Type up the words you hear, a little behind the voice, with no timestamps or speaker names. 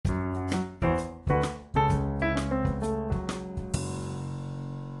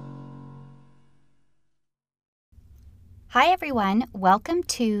Hi, everyone. Welcome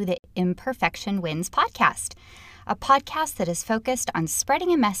to the Imperfection Wins podcast, a podcast that is focused on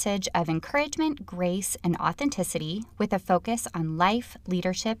spreading a message of encouragement, grace, and authenticity with a focus on life,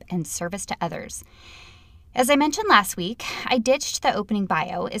 leadership, and service to others. As I mentioned last week, I ditched the opening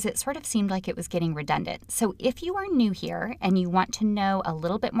bio as it sort of seemed like it was getting redundant. So if you are new here and you want to know a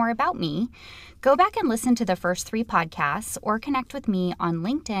little bit more about me, go back and listen to the first 3 podcasts or connect with me on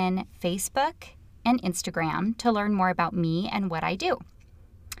LinkedIn, Facebook, and Instagram to learn more about me and what I do.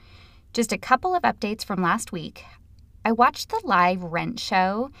 Just a couple of updates from last week. I watched the live Rent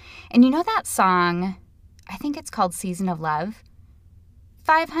show, and you know that song, I think it's called Season of Love?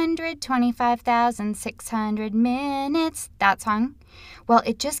 525,600 minutes, that song. Well,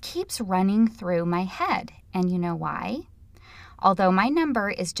 it just keeps running through my head, and you know why? Although my number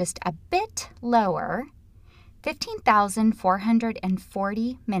is just a bit lower,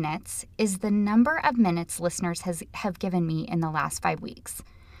 15,440 minutes is the number of minutes listeners have given me in the last 5 weeks.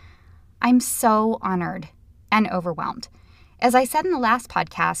 I'm so honored and overwhelmed. As I said in the last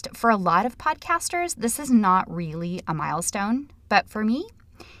podcast, for a lot of podcasters, this is not really a milestone, but for me,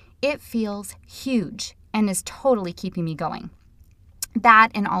 it feels huge and is totally keeping me going. That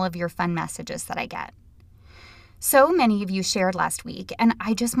and all of your fun messages that I get. So many of you shared last week, and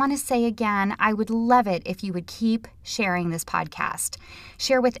I just want to say again, I would love it if you would keep sharing this podcast.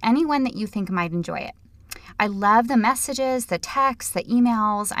 Share with anyone that you think might enjoy it. I love the messages, the texts, the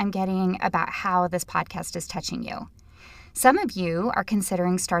emails I'm getting about how this podcast is touching you. Some of you are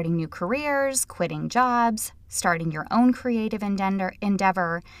considering starting new careers, quitting jobs, starting your own creative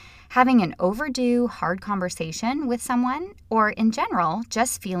endeavor, having an overdue, hard conversation with someone, or in general,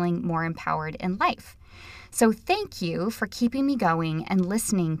 just feeling more empowered in life. So thank you for keeping me going and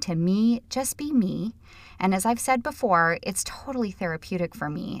listening to me just be me. And as I've said before, it's totally therapeutic for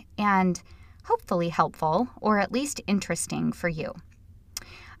me and hopefully helpful or at least interesting for you.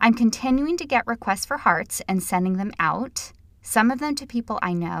 I'm continuing to get requests for hearts and sending them out, some of them to people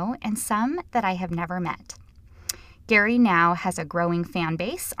I know and some that I have never met. Gary now has a growing fan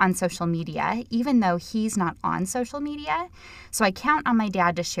base on social media, even though he's not on social media, so I count on my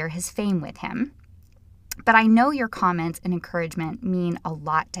dad to share his fame with him. But I know your comments and encouragement mean a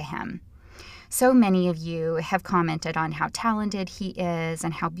lot to him. So many of you have commented on how talented he is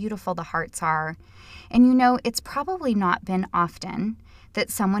and how beautiful the hearts are. And you know, it's probably not been often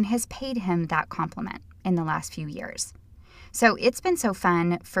that someone has paid him that compliment in the last few years. So it's been so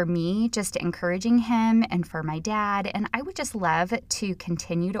fun for me just encouraging him and for my dad, and I would just love to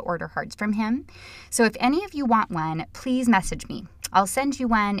continue to order hearts from him. So if any of you want one, please message me. I'll send you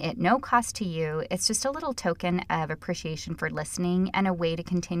one at no cost to you. It's just a little token of appreciation for listening and a way to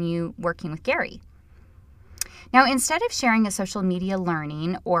continue working with Gary. Now, instead of sharing a social media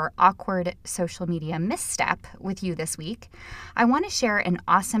learning or awkward social media misstep with you this week, I want to share an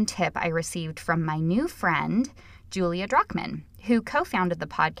awesome tip I received from my new friend, Julia Druckmann, who co-founded the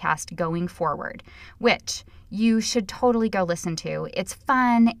podcast Going Forward, which you should totally go listen to. It's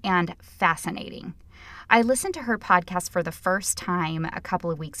fun and fascinating. I listened to her podcast for the first time a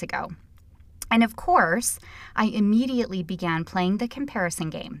couple of weeks ago. And of course, I immediately began playing the comparison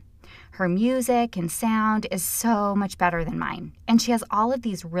game. Her music and sound is so much better than mine. And she has all of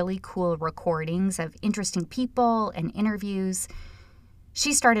these really cool recordings of interesting people and interviews.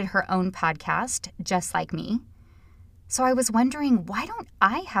 She started her own podcast, just like me. So I was wondering, why don't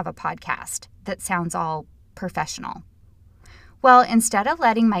I have a podcast that sounds all professional? Well, instead of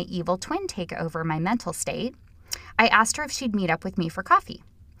letting my evil twin take over my mental state, I asked her if she'd meet up with me for coffee.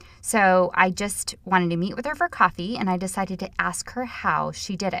 So I just wanted to meet with her for coffee, and I decided to ask her how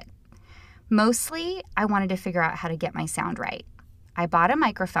she did it. Mostly, I wanted to figure out how to get my sound right. I bought a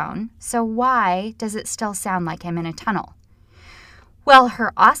microphone, so why does it still sound like I'm in a tunnel? Well,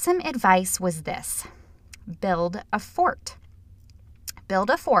 her awesome advice was this: build a fort.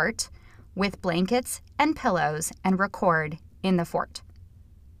 Build a fort with blankets and pillows and record in the fort.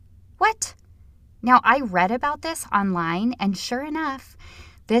 What? Now, I read about this online, and sure enough,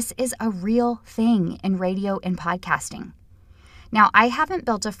 this is a real thing in radio and podcasting. Now, I haven't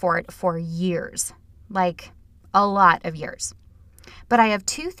built a fort for years, like a lot of years. But I have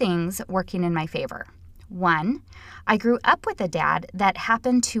 2 things working in my favor. 1, I grew up with a dad that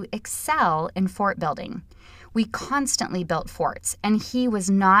happened to excel in fort building. We constantly built forts, and he was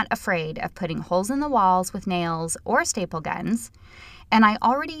not afraid of putting holes in the walls with nails or staple guns, and I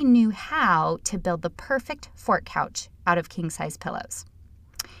already knew how to build the perfect fort couch out of king-size pillows.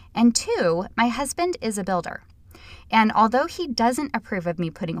 And 2, my husband is a builder, and although he doesn't approve of me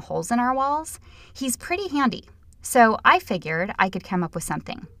putting holes in our walls, he's pretty handy, so I figured I could come up with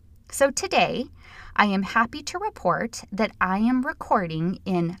something. So today, I am happy to report that I am recording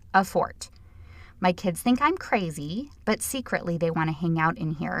in a fort. My kids think I'm crazy, but secretly they want to hang out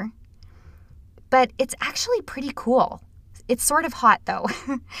in here. But it's actually pretty cool. It's sort of hot though,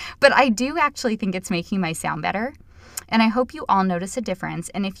 but I do actually think it's making my sound better. And I hope you all notice a difference.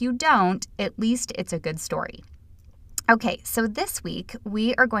 And if you don't, at least it's a good story. Okay, so this week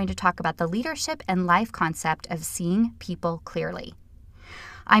we are going to talk about the leadership and life concept of seeing people clearly.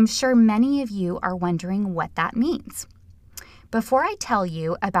 I'm sure many of you are wondering what that means. Before I tell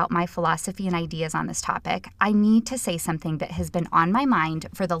you about my philosophy and ideas on this topic, I need to say something that has been on my mind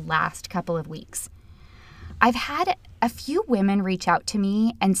for the last couple of weeks. I've had a few women reach out to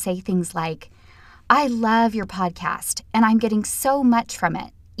me and say things like, "I love your podcast and I'm getting so much from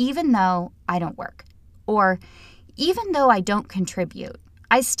it, even though I don't work." Or, "Even though I don't contribute,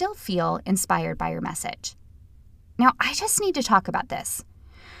 I still feel inspired by your message." Now, I just need to talk about this.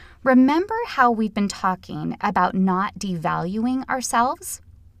 Remember how we've been talking about not devaluing ourselves?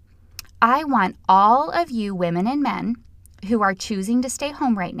 I want all of you women and men who are choosing to stay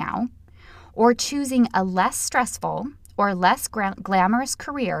home right now, or choosing a less stressful or less glamorous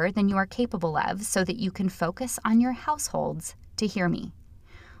career than you are capable of so that you can focus on your households, to hear me.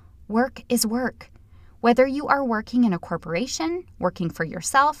 Work is work. Whether you are working in a corporation, working for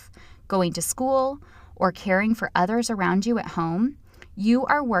yourself, going to school, or caring for others around you at home, you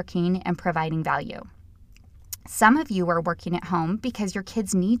are working and providing value. Some of you are working at home because your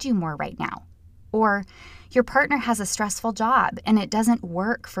kids need you more right now. Or your partner has a stressful job and it doesn't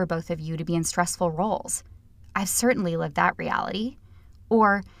work for both of you to be in stressful roles. I've certainly lived that reality.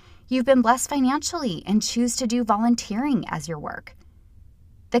 Or you've been blessed financially and choose to do volunteering as your work.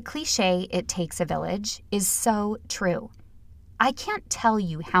 The cliche, "it takes a village," is so true. I can't tell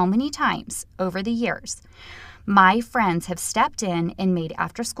you how many times over the years my friends have stepped in and made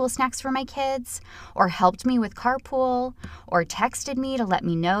after-school snacks for my kids, or helped me with carpool, or texted me to let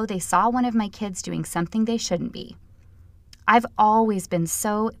me know they saw one of my kids doing something they shouldn't be. I've always been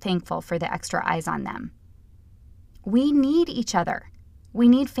so thankful for the extra eyes on them. We need each other. We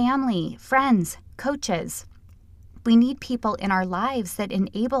need family, friends, coaches. We need people in our lives that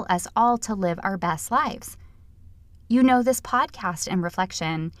enable us all to live our best lives. You know, this podcast and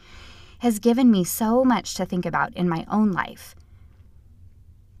reflection has given me so much to think about in my own life.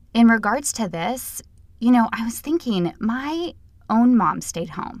 In regards to this, I was thinking my own mom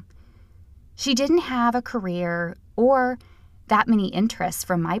stayed home. She didn't have a career or that many interests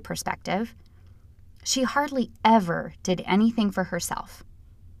from my perspective. She hardly ever did anything for herself.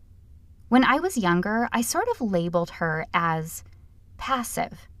 When I was younger, I sort of labeled her as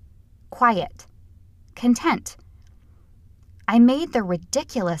passive, quiet, content. I made the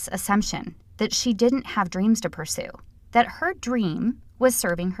ridiculous assumption that she didn't have dreams to pursue, that her dream was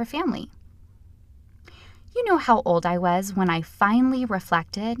serving her family. You know how old I was when I finally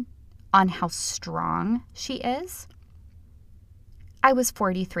reflected on how strong she is? I was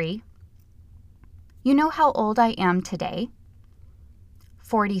 43. You know how old I am today?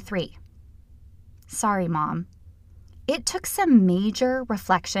 43. Sorry, Mom. It took some major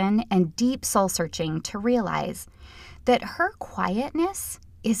reflection and deep soul searching to realize that her quietness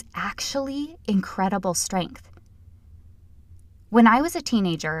is actually incredible strength. When I was a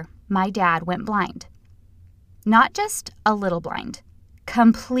teenager, my dad went blind. Not just a little blind,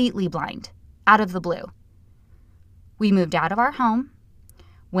 completely blind, out of the blue. We moved out of our home,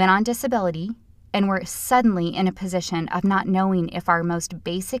 went on disability, and were suddenly in a position of not knowing if our most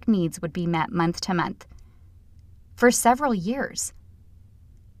basic needs would be met month to month. For several years.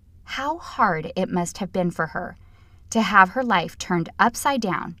 How hard it must have been for her to have her life turned upside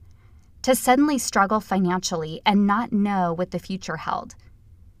down, to suddenly struggle financially and not know what the future held.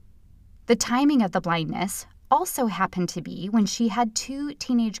 The timing of the blindness also happened to be when she had 2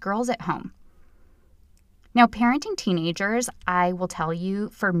 teenage girls at home. Now, parenting teenagers, I will tell you,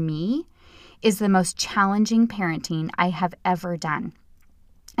 for me, is the most challenging parenting I have ever done.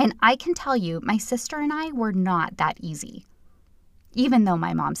 And I can tell you, my sister and I were not that easy, even though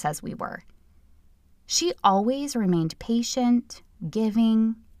my mom says we were. She always remained patient,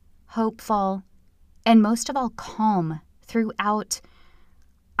 giving, hopeful, and most of all calm throughout.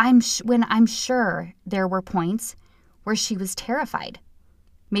 When I'm sure there were points where she was terrified,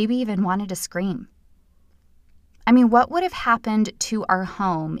 maybe even wanted to scream. I mean, what would have happened to our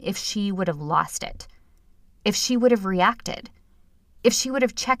home if she would have lost it? If she would have reacted? If she would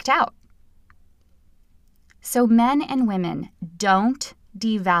have checked out? So men and women, don't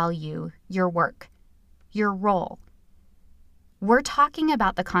devalue your work, your role. We're talking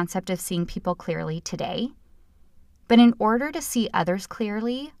about the concept of seeing people clearly today, but in order to see others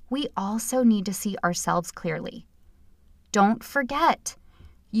clearly, we also need to see ourselves clearly. Don't forget,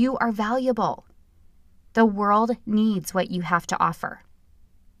 you are valuable. The world needs what you have to offer.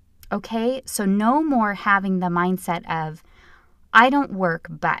 Okay, so no more having the mindset of, I don't work,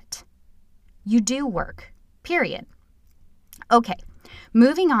 but you do work, period. Okay,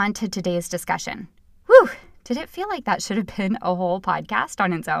 moving on to today's discussion. Whew, did it feel like that should have been a whole podcast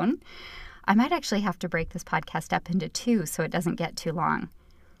on its own? I might actually have to break this podcast up into 2 so it doesn't get too long.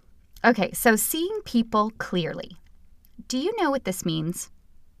 Okay, so seeing people clearly. Do you know what this means?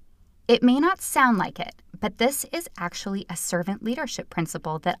 It may not sound like it, but this is actually a servant leadership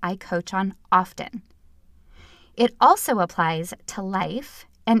principle that I coach on often. It also applies to life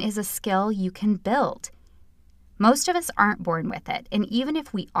and is a skill you can build. Most of us aren't born with it, and even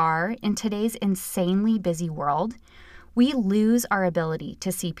if we are, in today's insanely busy world, we lose our ability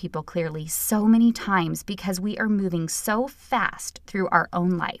to see people clearly so many times because we are moving so fast through our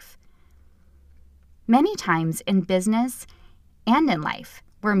own life. Many times in business and in life,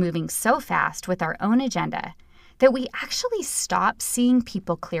 we're moving so fast with our own agenda that we actually stop seeing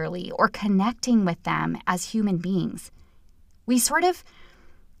people clearly or connecting with them as human beings. We sort of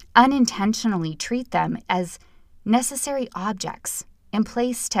unintentionally treat them as necessary objects in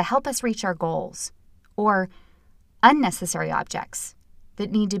place to help us reach our goals, or unnecessary objects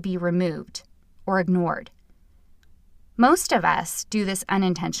that need to be removed or ignored. Most of us do this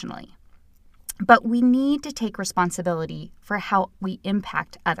unintentionally, but we need to take responsibility for how we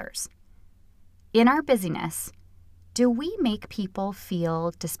impact others. In our busyness, do we make people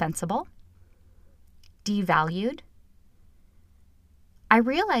feel dispensable, devalued? I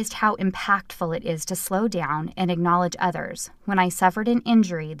realized how impactful it is to slow down and acknowledge others when I suffered an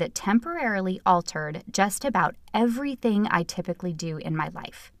injury that temporarily altered just about everything I typically do in my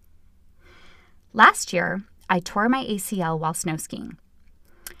life. Last year, I tore my ACL while snow skiing.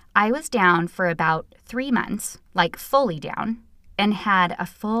 I was down for about 3 months, like fully down, and had a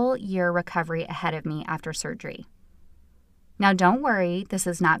full year recovery ahead of me after surgery. Now, don't worry, this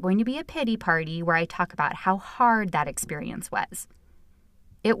is not going to be a pity party where I talk about how hard that experience was.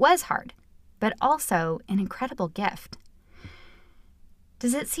 It was hard, but also an incredible gift.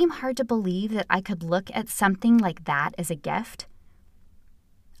 Does it seem hard to believe that I could look at something like that as a gift?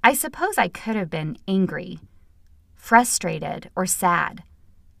 I suppose I could have been angry, frustrated, or sad.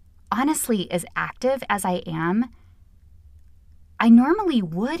 Honestly, as active as I am, I normally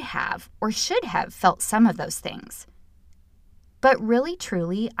would have or should have felt some of those things. But really,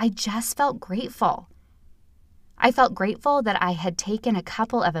 truly, I just felt grateful. I felt grateful that I had taken a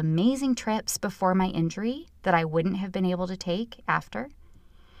couple of amazing trips before my injury that I wouldn't have been able to take after,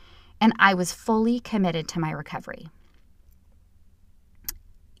 and I was fully committed to my recovery.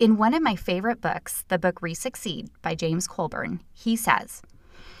 In one of my favorite books, the book Re-Succeed by James Colburn, he says,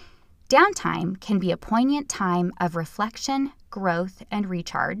 downtime can be a poignant time of reflection, growth, and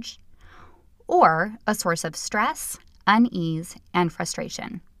recharge, or a source of stress, unease, and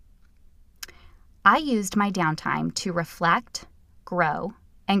frustration. I used my downtime to reflect, grow,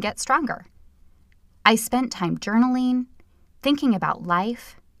 and get stronger. I spent time journaling, thinking about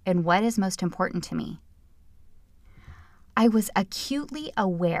life and what is most important to me. I was acutely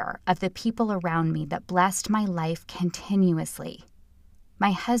aware of the people around me that blessed my life continuously.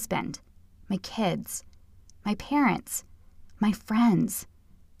 My husband, my kids, my parents, my friends,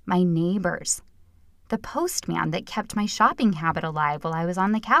 my neighbors, the postman that kept my shopping habit alive while I was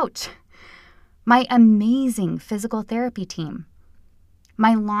on the couch, my amazing physical therapy team,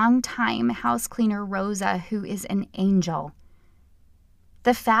 my longtime house cleaner Rosa, who is an angel,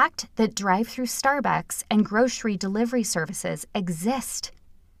 the fact that drive-through Starbucks and grocery delivery services exist.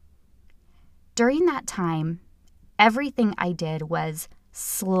 During that time, everything I did was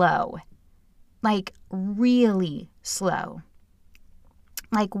slow, like really slow,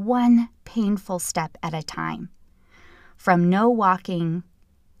 like one painful step at a time, from no walking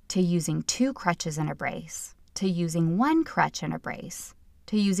to using 2 crutches and a brace, to using 1 crutch and a brace,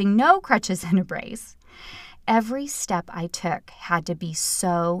 to using no crutches and a brace. Every step I took had to be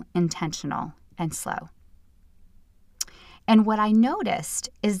so intentional and slow. And what I noticed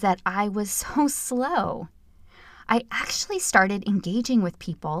is that I was so slow. I actually started engaging with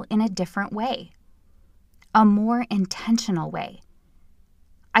people in a different way, a more intentional way.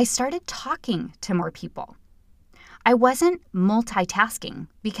 I started talking to more people. I wasn't multitasking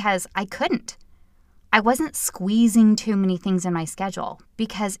because I couldn't. I wasn't squeezing too many things in my schedule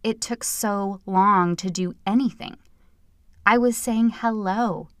because it took so long to do anything. I was saying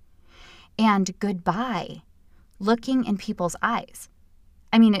hello and goodbye, looking in people's eyes.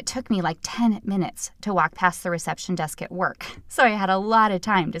 I mean, it took me like 10 minutes to walk past the reception desk at work, so I had a lot of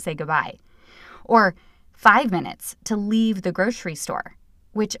time to say goodbye. Or 5 minutes to leave the grocery store,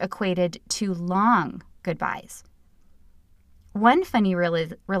 which equated to long goodbyes. One funny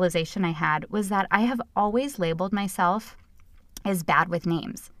realization I had was that I have always labeled myself as bad with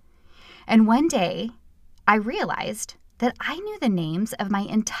names. And one day, I realized that I knew the names of my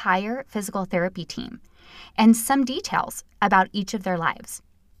entire physical therapy team and some details about each of their lives.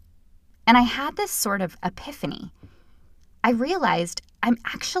 And I had this sort of epiphany. I realized I'm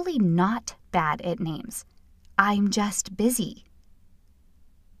actually not bad at names. I'm just busy.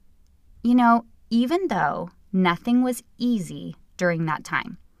 You know, even though nothing was easy during that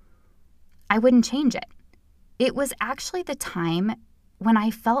time, I wouldn't change it. It was actually the time when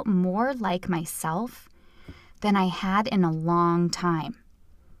I felt more like myself than I had in a long time.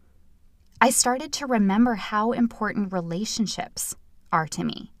 I started to remember how important relationships are to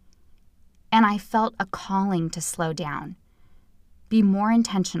me. And I felt a calling to slow down, be more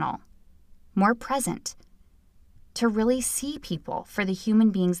intentional, more present, to really see people for the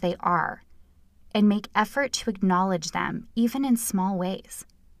human beings they are, and make effort to acknowledge them, even in small ways.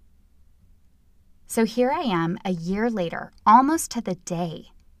 So here I am a year later, almost to the day,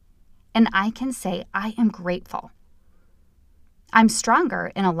 and I can say I am grateful. I'm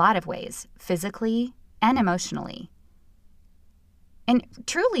stronger in a lot of ways, physically and emotionally. And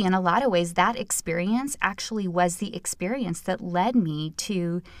truly, in a lot of ways, that experience actually was the experience that led me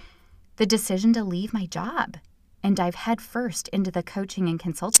to the decision to leave my job and dive headfirst into the coaching and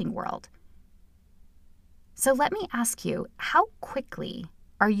consulting world. So let me ask you, how quickly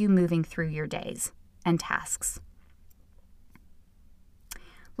are you moving through your days and tasks?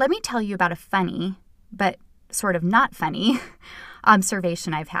 Let me tell you about a funny, but sort of not funny,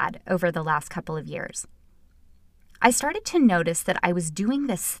 observation I've had over the last couple of years. I started to notice that I was doing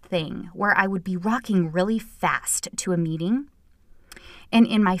this thing where I would be rocking really fast to a meeting. And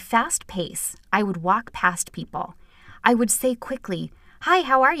in my fast pace, I would walk past people. I would say quickly, "Hi,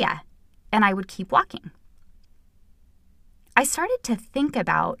 how are ya?" And I would keep walking. I started to think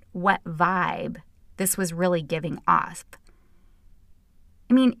about what vibe this was really giving off.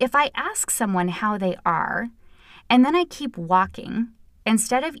 I mean, if I ask someone how they are, and then I keep walking,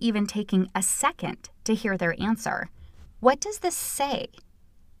 instead of even taking a second to hear their answer, what does this say?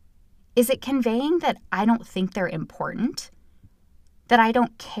 Is it conveying that I don't think they're important? That I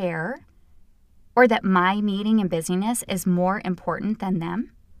don't care? Or that my meeting and busyness is more important than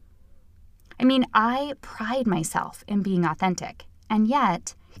them? I mean, I pride myself in being authentic, and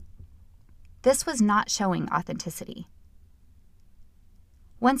yet this was not showing authenticity.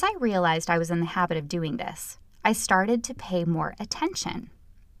 Once I realized I was in the habit of doing this, I started to pay more attention,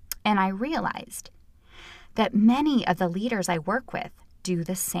 and I realized that many of the leaders I work with do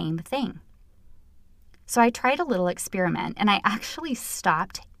the same thing. So I tried a little experiment, and I actually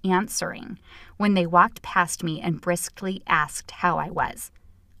stopped answering when they walked past me and briskly asked how I was.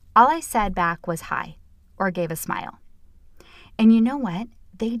 All I said back was hi, or gave a smile. And you know what?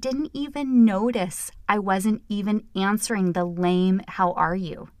 They didn't even notice I wasn't even answering the lame "how are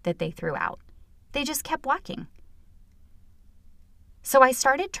you" that they threw out. They just kept walking. So I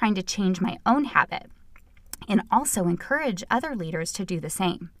started trying to change my own habit and also encourage other leaders to do the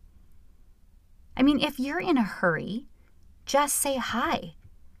same. I mean, if you're in a hurry, just say hi.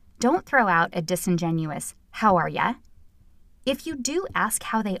 Don't throw out a disingenuous "how are ya?" If you do ask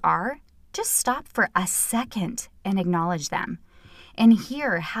how they are, just stop for a second and acknowledge them and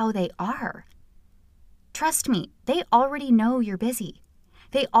hear how they are. Trust me, they already know you're busy.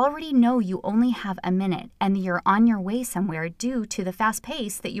 They already know you only have a minute and you're on your way somewhere due to the fast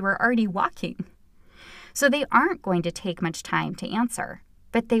pace that you are already walking. So they aren't going to take much time to answer,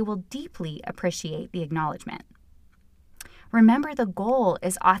 but they will deeply appreciate the acknowledgement. Remember, the goal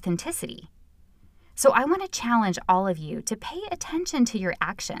is authenticity. So I want to challenge all of you to pay attention to your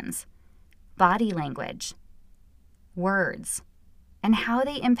actions, body language, words, and how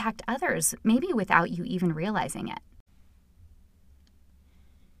they impact others, maybe without you even realizing it.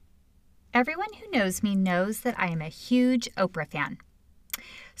 Everyone who knows me knows that I am a huge Oprah fan.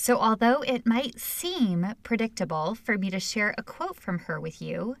 So although it might seem predictable for me to share a quote from her with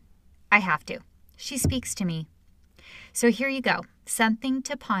you, I have to. She speaks to me. So here you go, something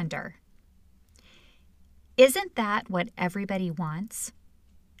to ponder. Isn't that what everybody wants?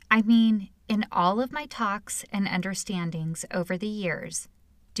 I mean, in all of my talks and understandings over the years,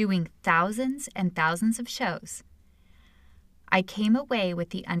 doing thousands and thousands of shows, I came away with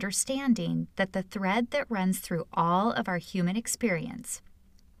the understanding that the thread that runs through all of our human experience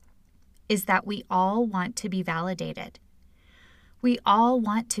is that we all want to be validated. We all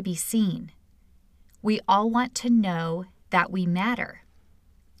want to be seen. We all want to know that we matter.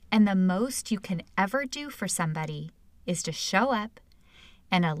 And the most you can ever do for somebody is to show up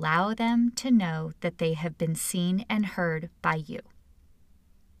and allow them to know that they have been seen and heard by you.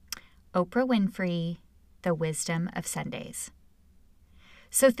 Oprah Winfrey, The Wisdom of Sundays.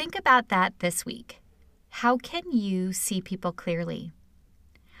 So think about that this week. How can you see people clearly?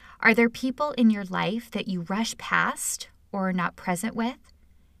 Are there people in your life that you rush past or are not present with?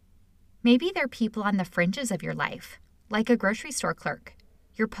 Maybe they're people on the fringes of your life, like a grocery store clerk,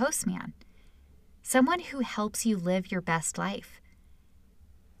 your postman, someone who helps you live your best life.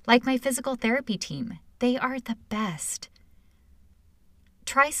 Like my physical therapy team, they are the best.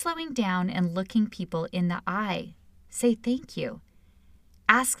 Try slowing down and looking people in the eye. Say thank you.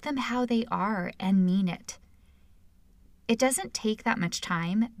 Ask them how they are and mean it. It doesn't take that much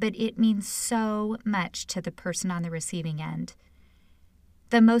time, but it means so much to the person on the receiving end.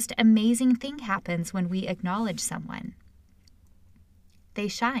 The most amazing thing happens when we acknowledge someone. They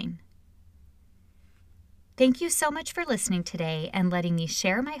shine. Thank you so much for listening today and letting me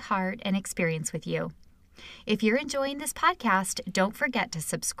share my heart and experience with you. If you're enjoying this podcast, don't forget to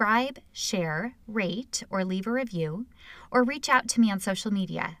subscribe, share, rate, or leave a review, or reach out to me on social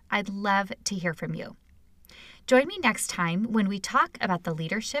media. I'd love to hear from you. Join me next time when we talk about the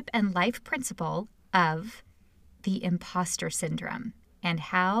leadership and life principle of the imposter syndrome and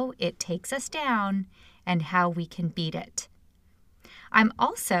how it takes us down and how we can beat it. I'm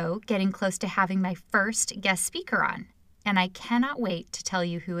also getting close to having my first guest speaker on, and I cannot wait to tell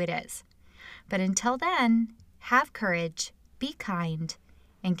you who it is. But until then, have courage, be kind,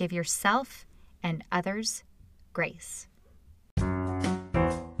 and give yourself and others grace.